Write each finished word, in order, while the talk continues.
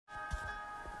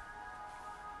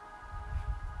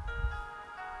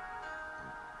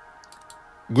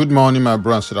Good morning, my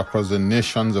brothers across the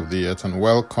nations of the earth, and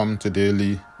welcome to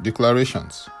Daily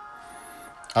Declarations.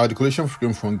 Our declaration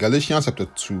came from Galatians chapter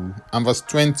 2 and verse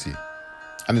 20,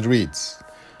 and it reads,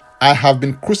 I have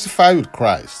been crucified with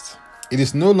Christ. It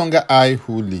is no longer I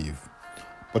who live,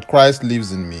 but Christ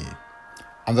lives in me.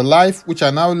 And the life which I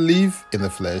now live in the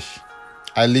flesh,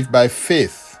 I live by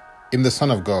faith in the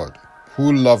Son of God,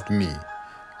 who loved me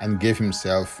and gave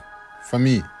himself for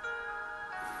me.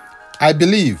 I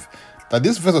believe that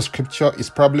this verse of scripture is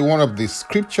probably one of the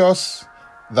scriptures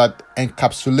that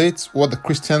encapsulates what the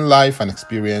Christian life and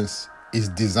experience is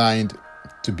designed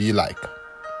to be like.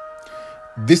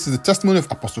 This is the testimony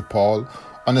of Apostle Paul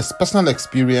on his personal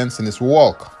experience in his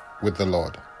walk with the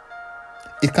Lord.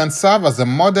 It can serve as a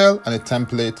model and a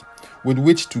template with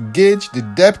which to gauge the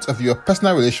depth of your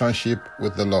personal relationship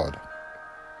with the Lord.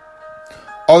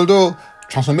 Although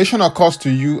transformation occurs to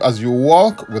you as you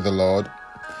walk with the Lord,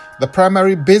 the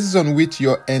primary basis on which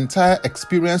your entire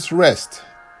experience rests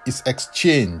is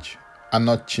exchange and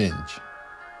not change.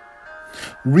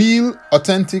 Real,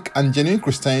 authentic, and genuine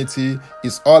Christianity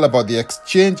is all about the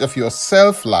exchange of your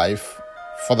self-life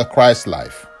for the Christ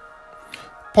life.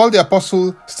 Paul the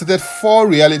Apostle stated 4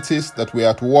 realities that were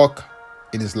at work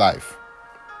in his life.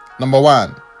 Number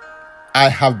 1, I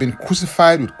have been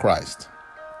crucified with Christ.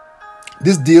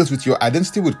 This deals with your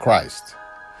identity with Christ.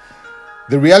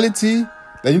 The reality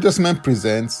the New Testament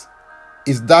presents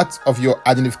is that of your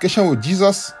identification with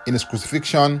Jesus in his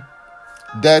crucifixion,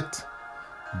 death,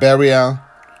 burial,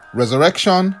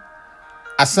 resurrection,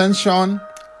 ascension,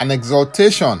 and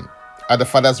exaltation at the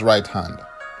Father's right hand.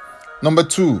 Number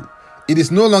 2, it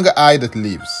is no longer I that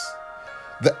lives.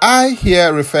 The I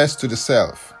here refers to the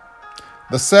self.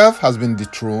 The self has been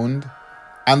dethroned,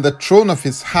 and the throne of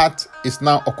his heart is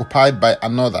now occupied by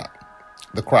another,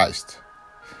 the Christ.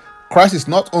 Christ is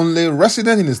not only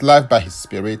resident in his life by his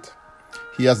Spirit,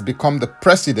 he has become the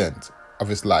president of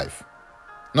his life.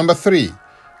 Number 3,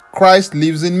 Christ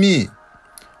lives in me.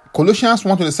 Colossians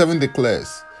 1:27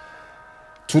 declares,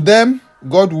 to them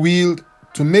God willed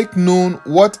to make known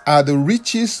what are the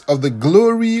riches of the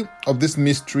glory of this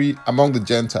mystery among the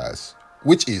Gentiles,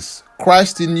 which is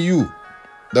Christ in you,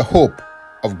 the hope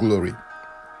of glory.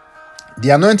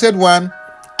 The Anointed One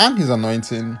and his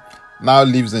anointing now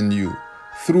lives in you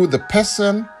through the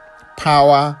person,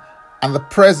 power, and the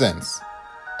presence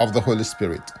of the Holy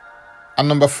Spirit. And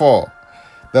number 4,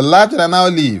 the life that I now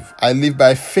live, I live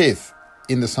by faith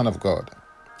in the Son of God.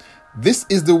 This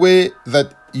is the way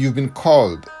that you've been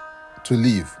called to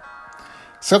live.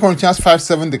 2 Corinthians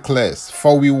 5:7 declares,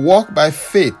 for we walk by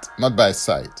faith, not by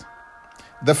sight.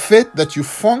 The faith that you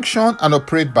function and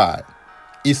operate by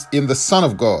is in the Son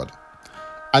of God,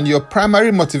 and your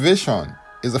primary motivation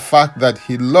is the fact that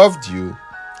he loved you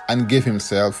and gave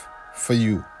himself for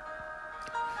you.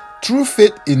 True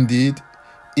faith indeed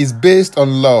is based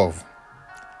on love,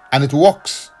 and it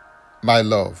works by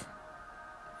love.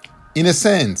 In a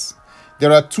sense,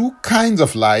 there are 2 kinds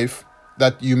of life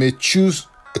that you may choose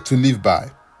to live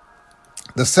by: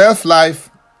 the self-life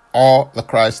or the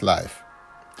Christ life.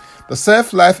 The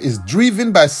self-life is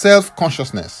driven by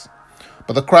self-consciousness,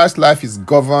 but the Christ life is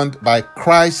governed by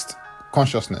Christ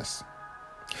consciousness.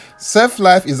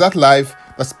 Self-life is that life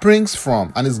that springs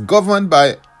from and is governed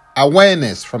by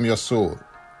awareness from your soul.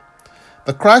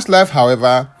 The Christ life,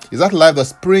 however, is that life that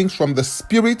springs from the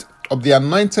Spirit of the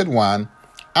Anointed One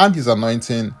and his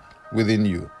anointing within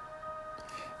you.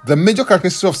 The major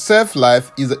characteristic of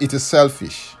self-life is that it is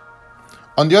selfish.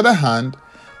 On the other hand,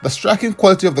 the striking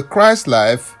quality of the Christ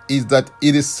life is that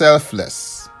it is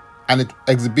selfless, and it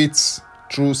exhibits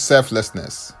true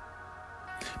selflessness.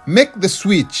 Make the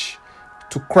switch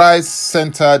to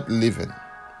Christ-centered living.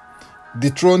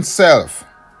 Dethrone self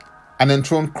and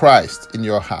enthrone Christ in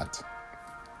your heart.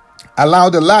 Allow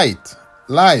the light,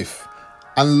 life,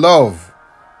 and love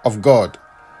of God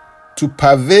to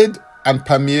pervade and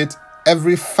permeate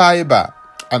every fiber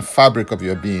and fabric of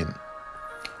your being.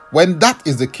 When that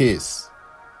is the case,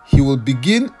 he will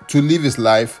begin to live his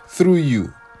life through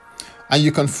you, and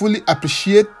you can fully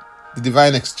appreciate the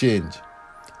divine exchange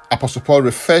Apostle Paul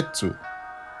referred to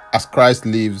as Christ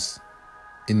lives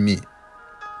in me.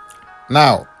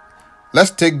 Now,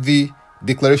 let's take the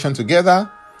declaration together,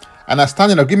 and I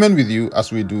stand in agreement with you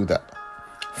as we do that.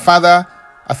 Father,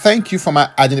 I thank you for my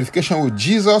identification with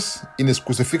Jesus in his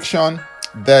crucifixion,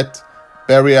 death,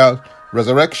 burial,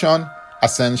 resurrection,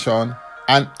 ascension,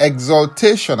 and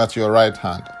exaltation at your right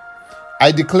hand.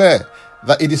 I declare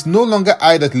that it is no longer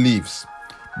I that lives,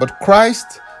 but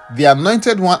Christ, the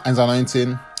Anointed One and his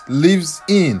anointing, lives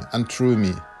in and through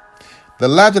me. The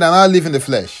life that I now live in the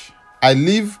flesh, I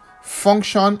live,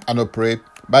 function, and operate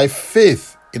by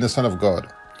faith in the Son of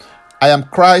God, I am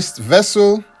Christ's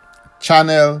vessel,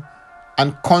 channel,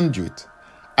 and conduit,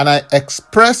 and I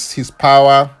express his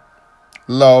power,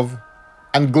 love,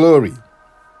 and glory.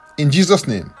 In Jesus'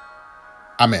 name,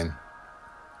 amen.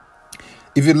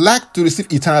 If you'd like to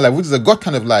receive eternal life, which is a God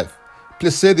kind of life,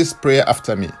 please say this prayer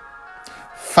after me.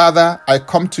 Father, I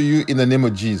come to you in the name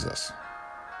of Jesus.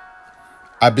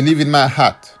 I believe in my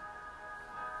heart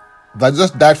that Jesus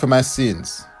died for my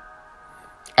sins,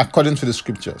 according to the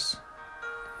scriptures.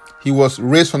 He was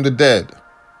raised from the dead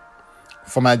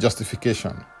for my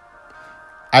justification.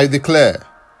 I declare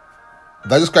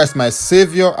that Jesus Christ is my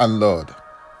Savior and Lord.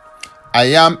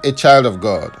 I am a child of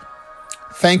God.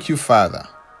 Thank you, Father.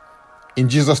 In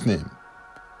Jesus' name,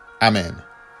 amen.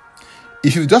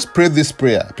 If you just prayed this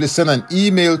prayer, please send an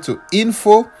email to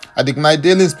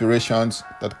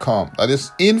info@ignitedailyinspirations.com. That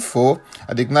is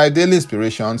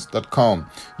info@ignitedailyinspirations.com,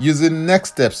 using next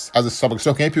steps as a subject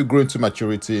so I can help you grow into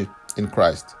maturity in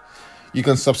Christ. You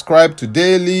can subscribe to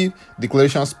Daily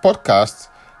Declarations Podcast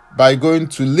by going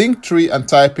to Linktree and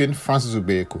type in Francis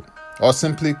Ubeku, or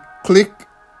simply click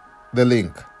the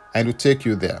link and it will take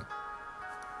you there.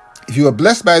 If you are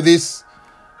blessed by this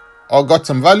or got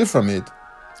some value from it,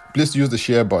 please use the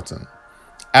share button.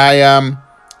 I am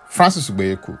Francis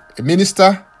Ubeku, a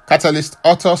minister, catalyst,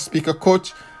 author, speaker,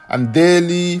 coach, and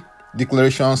Daily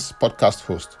Declarations podcast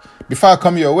host. Before I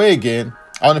come your way again,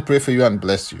 I want to pray for you and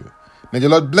bless you. May the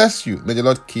Lord bless you. May the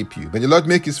Lord keep you. May the Lord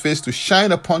make his face to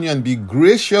shine upon you and be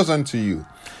gracious unto you.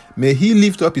 May he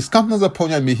lift up his countenance upon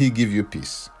you and may he give you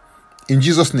peace. In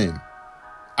Jesus' name,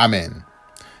 amen.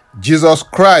 Jesus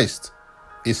Christ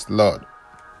is Lord.